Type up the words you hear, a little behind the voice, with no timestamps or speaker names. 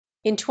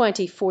In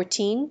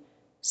 2014,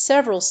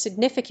 several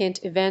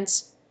significant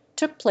events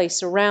took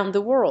place around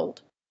the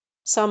world.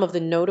 Some of the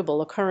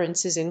notable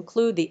occurrences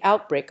include the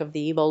outbreak of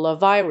the Ebola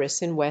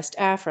virus in West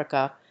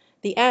Africa,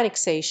 the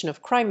annexation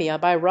of Crimea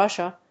by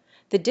Russia,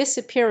 the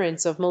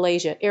disappearance of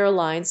Malaysia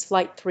Airlines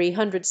Flight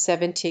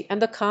 370,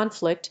 and the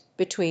conflict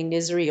between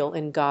Israel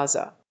and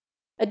Gaza.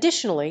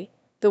 Additionally,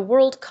 the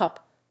World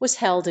Cup was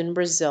held in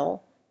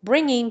Brazil,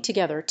 bringing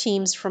together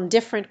teams from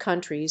different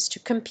countries to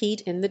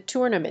compete in the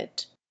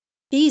tournament.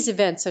 These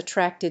events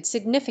attracted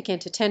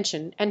significant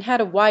attention and had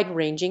a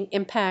wide-ranging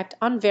impact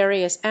on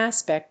various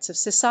aspects of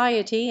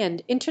society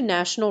and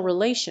international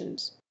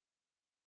relations.